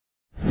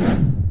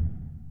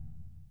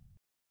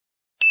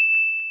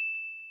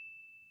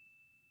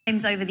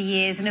over the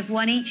years and have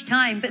won each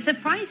time, but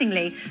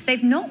surprisingly,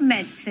 they've not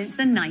met since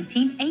the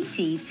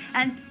 1980s,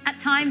 and at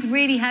times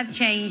really have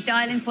changed.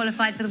 Ireland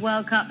qualified for the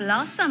World Cup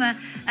last summer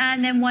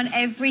and then won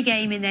every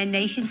game in their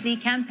Nations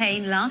League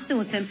campaign last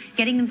autumn,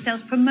 getting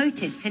themselves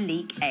promoted to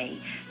League A.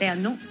 They are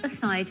not a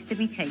side to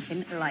be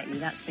taken lightly,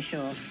 that's for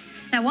sure.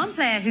 Now, one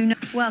player who...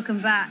 Welcome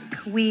back.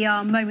 We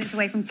are moments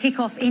away from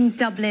kick-off in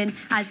Dublin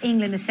as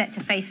England are set to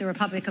face the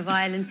Republic of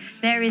Ireland.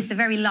 There is the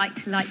very light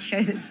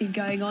show that's been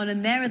going on,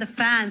 and there are the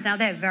fans. Now,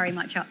 they're very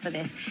much up for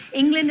this.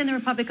 England and the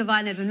Republic of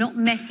Ireland have not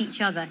met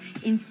each other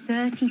in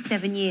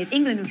 37 years.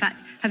 England, in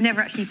fact, have never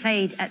actually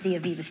played at the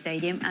Aviva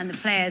Stadium, and the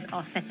players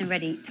are set and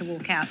ready to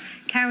walk out.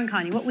 Karen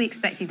Carney, what are we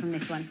expecting from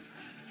this one?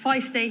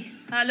 Feisty.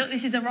 Look,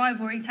 this is a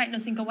rivalry. Take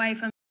nothing away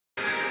from...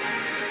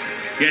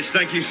 Yes,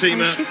 thank you,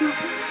 Seema.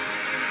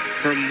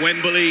 From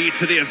Wembley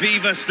to the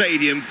Aviva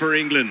Stadium for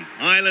England,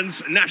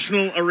 Ireland's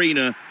national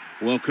arena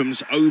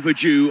welcomes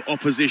overdue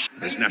opposition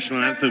as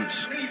national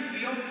anthems. Please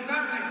be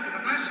upstanding for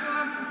the national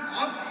anthem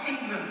of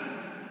England.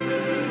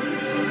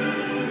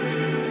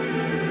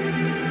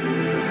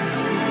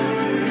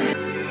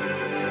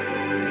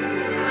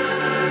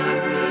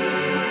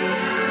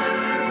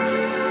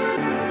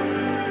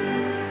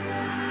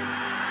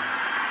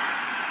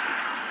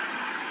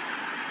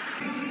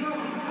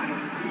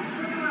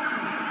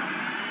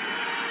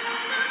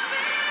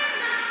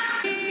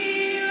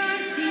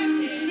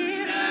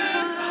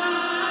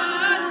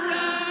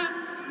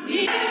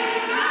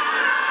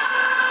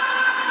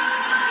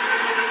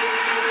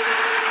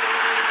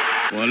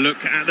 Well,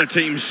 look at the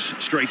teams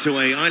straight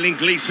away. Eileen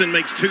Gleeson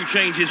makes 2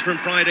 changes from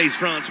Friday's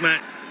France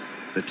match.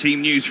 The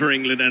team news for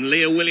England, and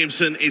Leah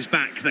Williamson is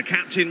back. The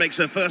captain makes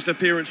her first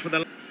appearance for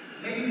the...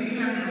 Ladies and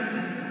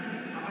gentlemen,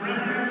 on the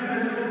reference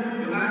whistle,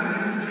 we'll ask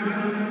you to join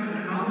us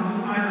in a moment of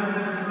silence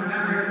to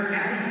remember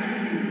Kelly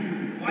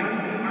Healy, wife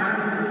of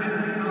Ireland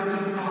assistant coach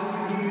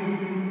Colin Healy,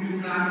 who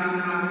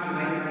sadly passed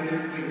away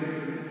this week.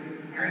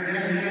 Earlier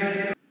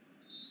today,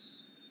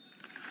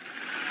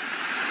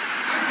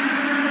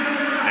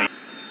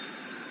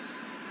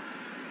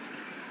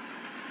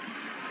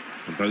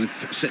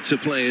 both sets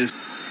of players,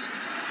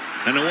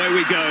 and away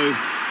we go.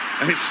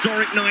 A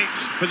historic night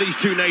for these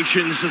two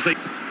nations as they...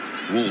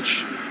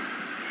 Walsh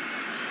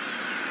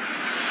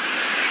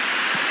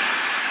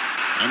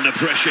under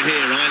pressure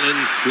here,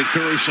 Ireland with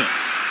Caruso.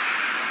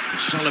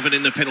 Sullivan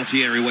in the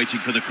penalty area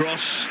waiting for the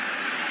cross.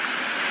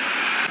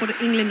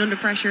 Put England under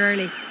pressure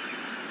early.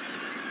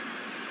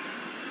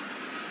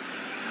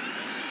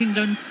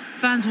 England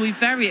fans will be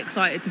very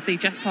excited to see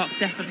Jess Park,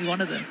 definitely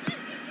one of them.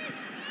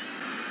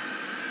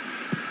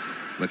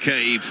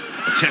 McCabe,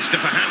 a tester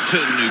for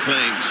Hampton, who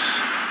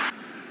claims.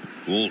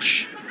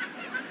 Walsh.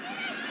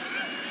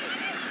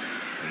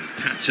 And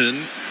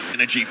Patton,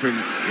 energy from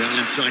the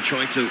Ireland side,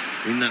 trying to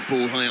win that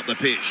ball high up the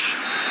pitch.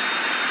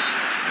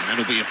 And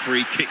that'll be a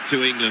free kick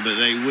to England, but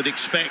they would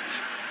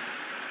expect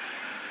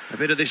a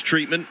bit of this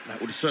treatment.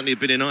 That would certainly have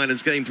been in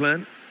Ireland's game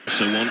plan.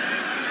 So on,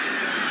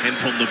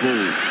 Hemp on the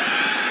ball.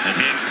 And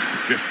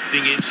Hemp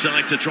drifting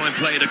inside to try and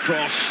play it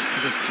across.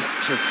 Could have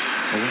dropped a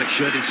white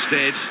shirt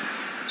instead.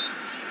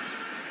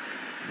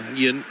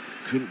 Mannion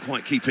couldn't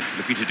quite keep it,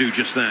 looking to do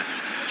just that.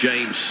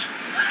 James,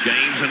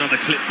 another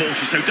clip ball.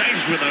 She's so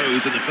dangerous with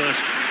those in the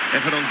first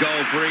effort on goal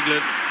for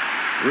England.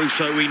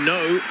 Russo, we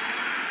know,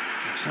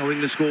 that's how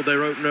England scored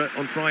their opener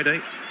on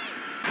Friday.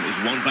 It was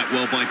won back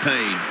well by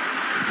Payne.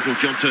 Little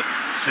John to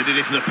send it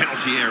into the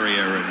penalty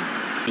area,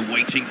 and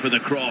waiting for the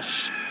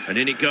cross. And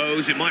in it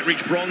goes, it might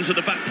reach Bronze at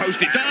the back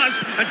post, it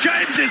does, and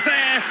James is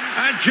there,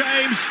 and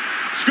James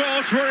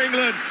scores for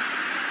England.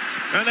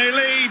 And they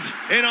lead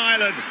in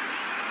Ireland.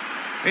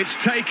 It's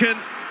taken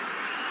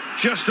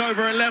just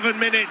over 11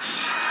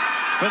 minutes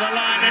for the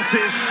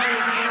Lionesses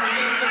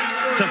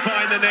to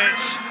find the net.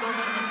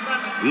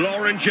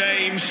 Lauren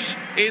James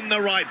in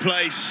the right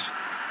place.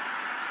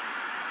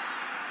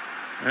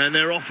 And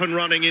they're off and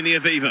running in the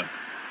Aviva.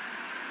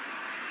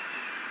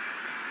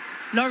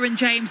 Lauren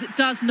James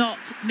does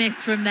not miss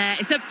from there.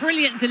 It's a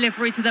brilliant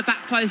delivery to the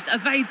back post,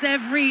 evades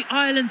every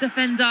Ireland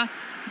defender.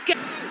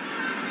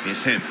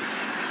 Here's Hemp.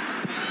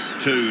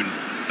 Toon,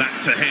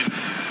 back to Hemp.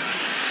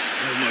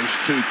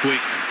 Almost too quick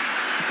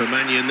for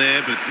Mannion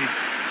there, but did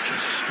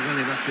just well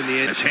enough in the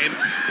end. As Hemp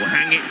will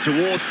hang it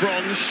towards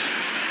Bronze.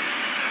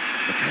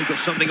 McKay got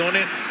something on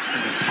it,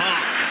 and then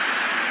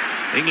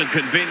Park. England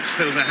convinced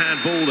there was a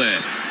handball there.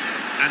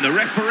 And the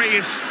referee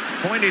is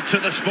pointed to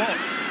the spot.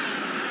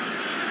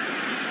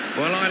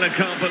 Well, Ireland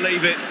can't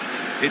believe it.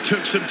 It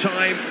took some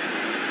time,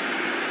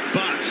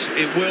 but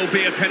it will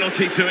be a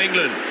penalty to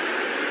England.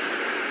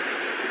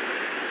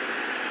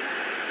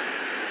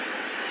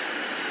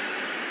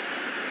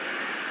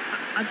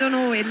 I don't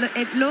know, it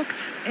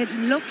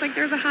looked like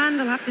there's a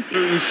hand. I'll have to see.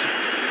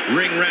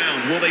 Ring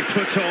round. Will they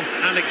put off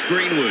Alex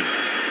Greenwood?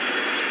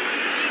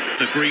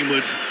 The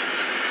Greenwood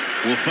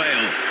will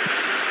fail.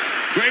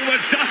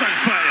 Greenwood doesn't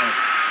fail.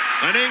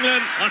 And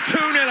England are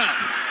 2-0 up.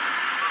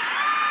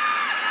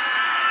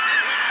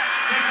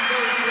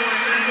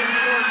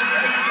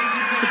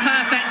 The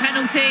perfect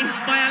penalty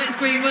by Alex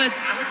Greenwood.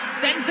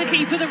 Sends the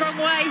keeper the wrong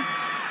way.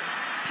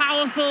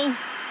 Powerful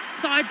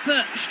side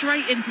foot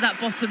straight into that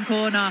bottom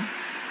corner.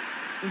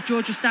 With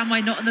Georgia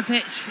Stanway not on the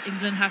pitch,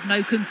 England have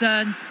no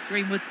concerns.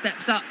 Greenwood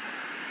steps up,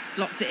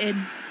 slots it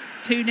in.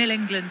 2-0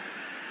 England.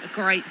 A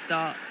great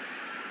start.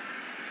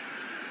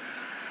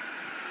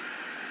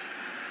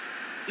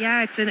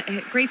 Yeah, it's a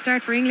great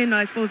start for England.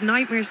 I suppose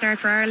nightmare start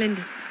for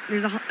Ireland.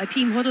 There's a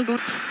team huddle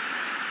going.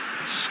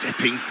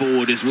 Stepping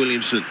forward is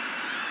Williamson.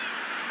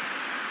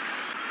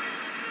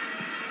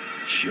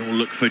 She'll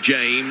look for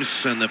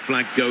James, and the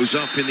flag goes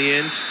up in the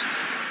end.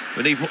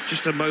 But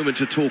just a moment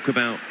to talk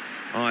about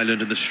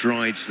Ireland and the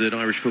strides that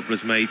Irish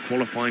footballers made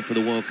qualifying for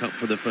the World Cup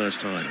for the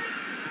first time.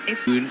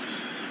 It's in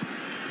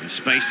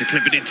space to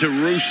clip it into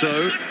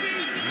Russo.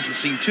 Hasn't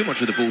seen too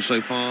much of the ball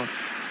so far,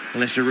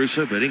 Alessia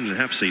Russo, but England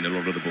have seen a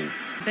lot of the ball.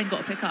 Then got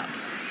to pick up.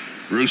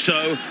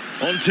 Russo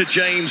onto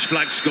James,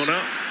 flag's gone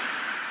up.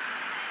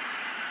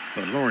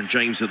 But Lauren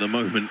James at the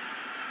moment,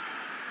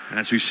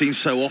 as we've seen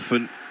so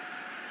often,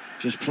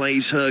 just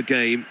plays her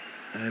game,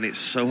 and it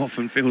so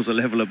often feels a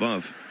level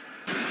above.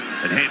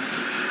 And Hemp,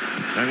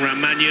 going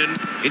around Mannion,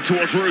 in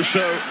towards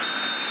Russo.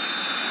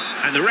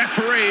 And the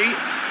referee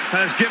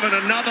has given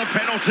another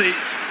penalty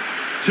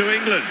to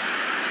England.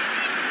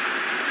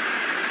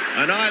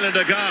 And Ireland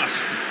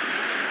aghast.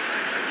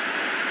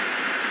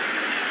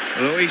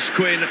 Louise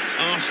Quinn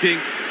asking,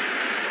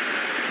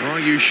 are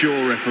you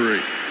sure,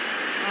 referee?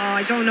 Oh,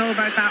 I don't know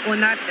about that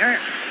one.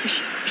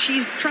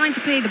 She's trying to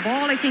play the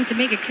ball, I think, to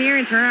make a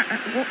clearance.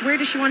 Where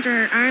does she want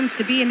her arms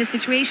to be in this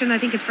situation? I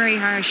think it's very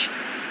harsh.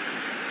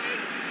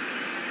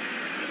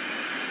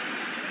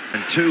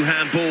 And 2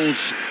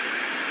 handballs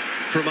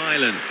from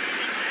Ireland.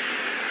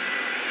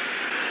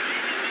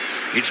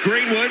 It's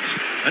Greenwood,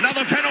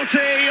 another penalty.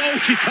 Oh,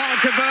 she can't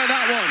convert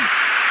that one.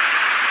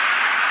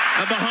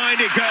 And behind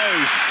it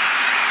goes.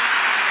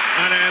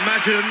 And I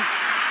imagine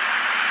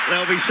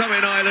there'll be some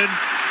in Ireland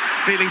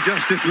feeling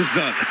justice was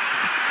done.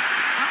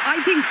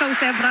 I think so,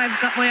 Seb, but I've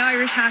got my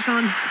Irish hat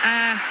on.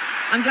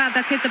 I'm glad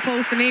that's hit the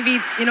post, so maybe,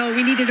 you know,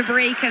 we needed a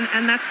break,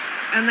 and that's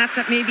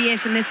maybe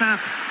it in this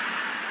half.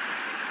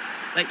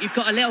 Like, you've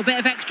got a little bit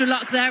of extra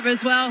luck there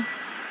as well.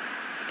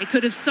 It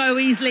could have so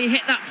easily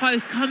hit that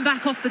post, come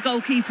back off the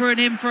goalkeeper and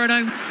in for an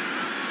own.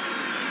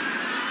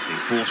 Being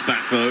forced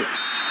back though.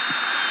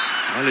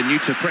 Ireland new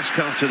to press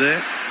Carter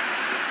there.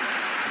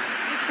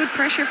 It's good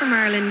pressure from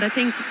Ireland. I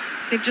think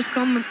they've just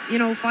come, you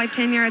know,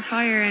 5-10 yards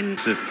higher. And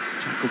it's a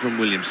tackle from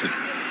Williamson.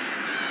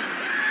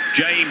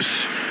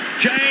 James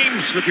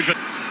looking for a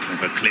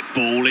clever clip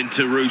ball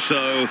into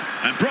Russo,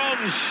 and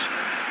Bronze.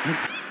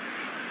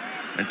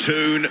 And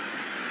Toon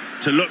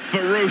to look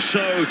for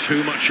Russo.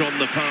 Too much on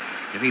the path.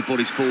 Getting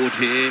bodies forward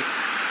here.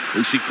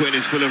 Lucy Quinn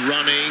is full of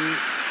running.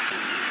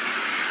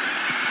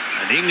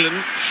 And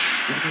England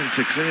struggling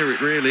to clear it,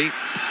 really.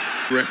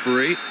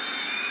 Referee,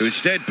 who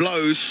instead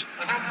blows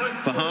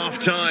for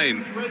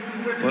half-time.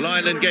 Well,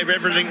 Ireland gave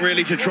everything,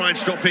 really, to try and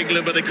stop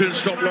England, but they couldn't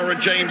stop Lauren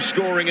James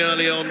scoring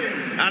early on.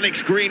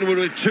 Alex Greenwood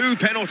with 2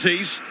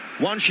 penalties.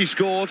 One she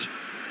scored,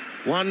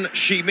 one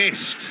she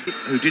missed.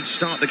 Who did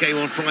start the game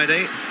on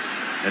Friday,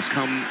 has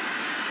come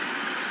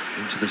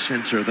into the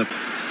centre of the...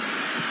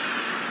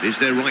 It is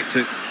their right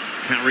to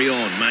carry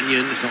on.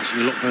 Mannion is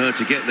asking a lot for her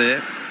to get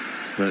there,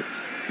 but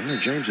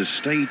James has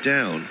stayed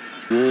down.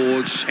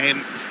 Towards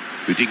Hemp,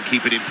 who didn't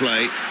keep it in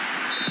play.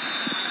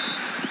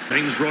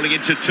 James rolling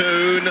into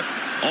Toon,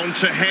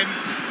 onto Hemp,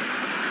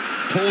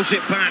 pulls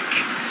it back.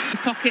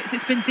 Pockets,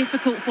 it's been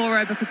difficult for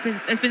her because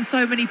there's been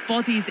so many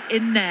bodies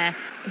in there.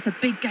 It's a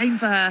big game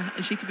for her,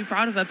 and she can be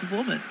proud of her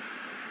performance.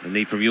 And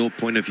Lee, from your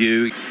point of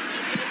view,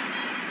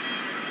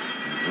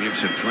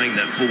 Williamson playing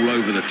that ball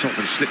over the top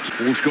and slipped.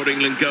 Ball's got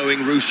England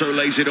going. Russo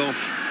lays it off.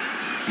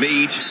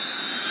 Mead.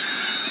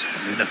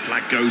 And then the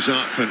flag goes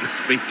up and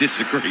Mead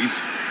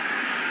disagrees.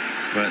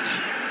 But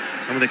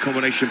some of their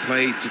combination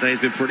play today has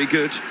been pretty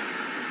good.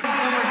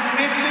 Number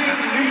 50,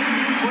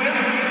 Lucy Quinn.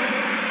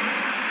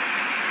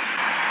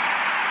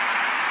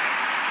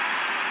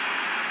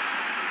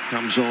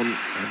 Comes on,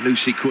 and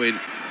Lucy Quinn.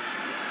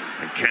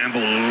 And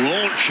Campbell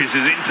launches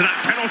us into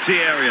that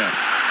penalty area.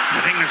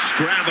 And England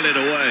scramble it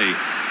away.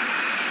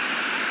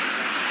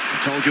 I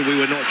told you we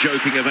were not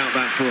joking about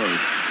that throw.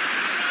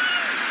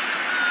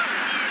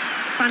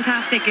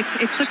 fantastic.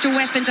 It's such a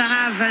weapon to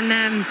have,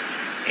 and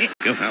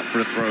go out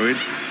for a throw-in.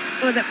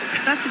 Well,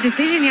 that's the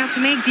decision you have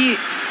to make. You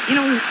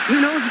know, who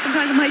knows?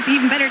 Sometimes it might be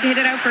even better to hit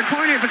it out for a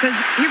corner, because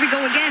here we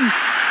go again.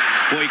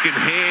 Well, you can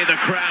hear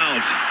the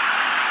crowd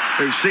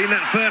who've seen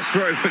that first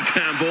throw from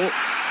Campbell,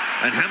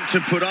 and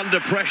Hampton put under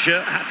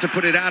pressure, had to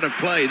put it out of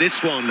play.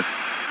 This one,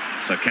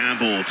 so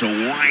Campbell to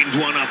wind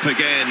one up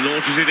again,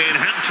 launches it in.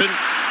 Hampton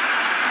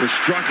was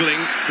struggling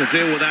to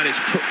deal with that.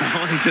 It's put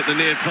behind at the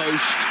near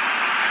post.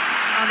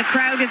 Oh, the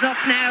crowd is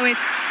up now.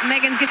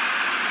 Megan's good.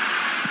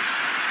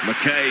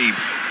 McCabe.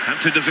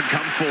 Hampton doesn't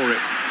come for it.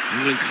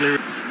 England clear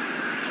it.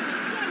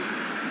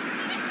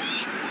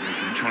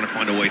 Trying to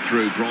find a way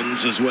through.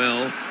 Bronze as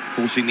well,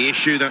 forcing the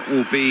issue. That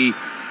will be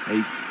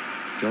a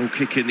goal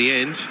kick in the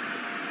end.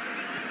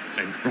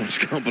 And Ross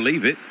can't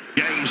believe it.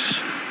 James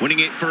winning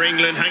it for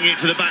England, hanging it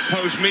to the back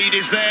post. Mead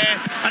is there,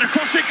 and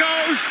across it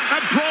goes.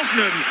 And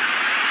Brosnan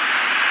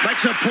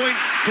makes a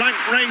point-blank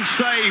range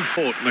save.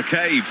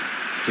 McCabe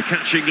to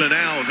catch England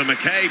out, and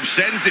McCabe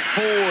sends it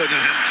forward,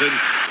 and Hampton.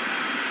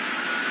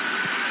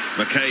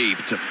 McCabe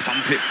to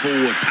pump it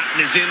forward.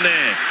 Patton is in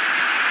there,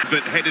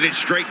 but headed it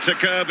straight to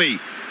Kirby,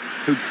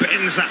 who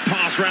bends that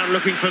pass round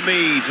looking for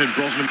Mead, and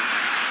Brosnan.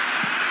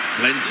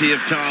 Plenty of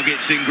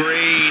targets in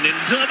green, and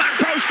to the back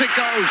post it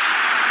goes.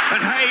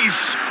 And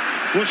Hayes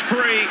was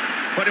free,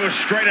 but it was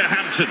straight at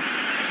Hampton.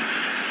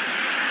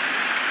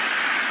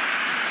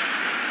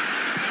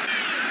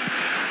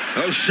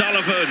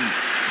 O'Sullivan,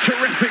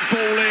 terrific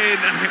ball in,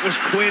 and it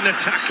was Quinn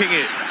attacking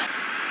it.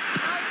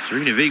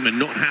 Serena Wiegman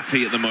not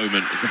happy at the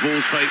moment as the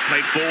ball's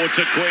played forward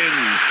to Quinn.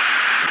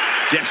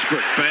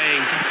 Desperate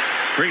bang,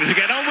 brings to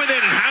get on with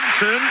it, and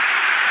Hampton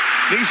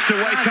needs to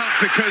wake up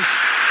because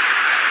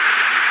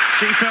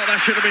she felt that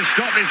should have been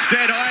stopped.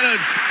 Instead,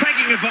 Ireland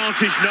begging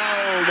advantage. No,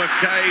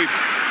 McCabe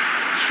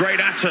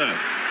straight at her.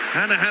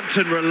 Hannah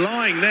Hampton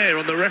relying there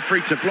on the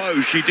referee to blow.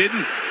 She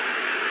didn't.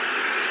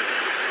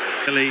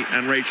 Ellie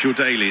and Rachel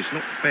Daly. It's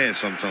not fair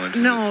sometimes.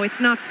 No, it's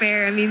not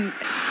fair. I mean, and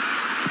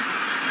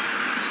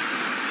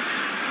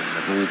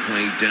the ball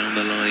played down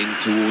the line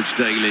towards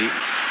Daly.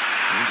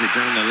 Is it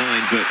down the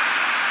line? But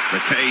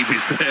McCabe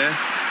is there,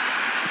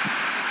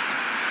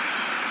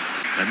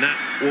 and that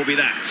will be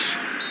that.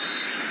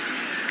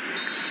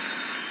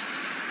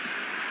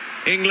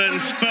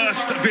 England's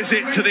first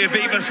visit to the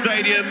Aviva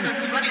Stadium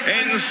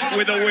ends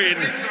with a win.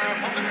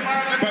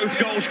 Both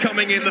goals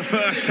coming in the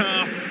first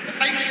half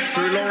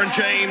through Lauren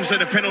James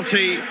and a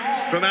penalty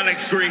from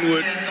Alex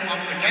Greenwood.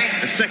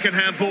 A second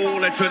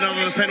handball led to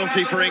another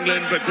penalty for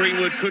England, but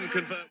Greenwood couldn't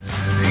convert.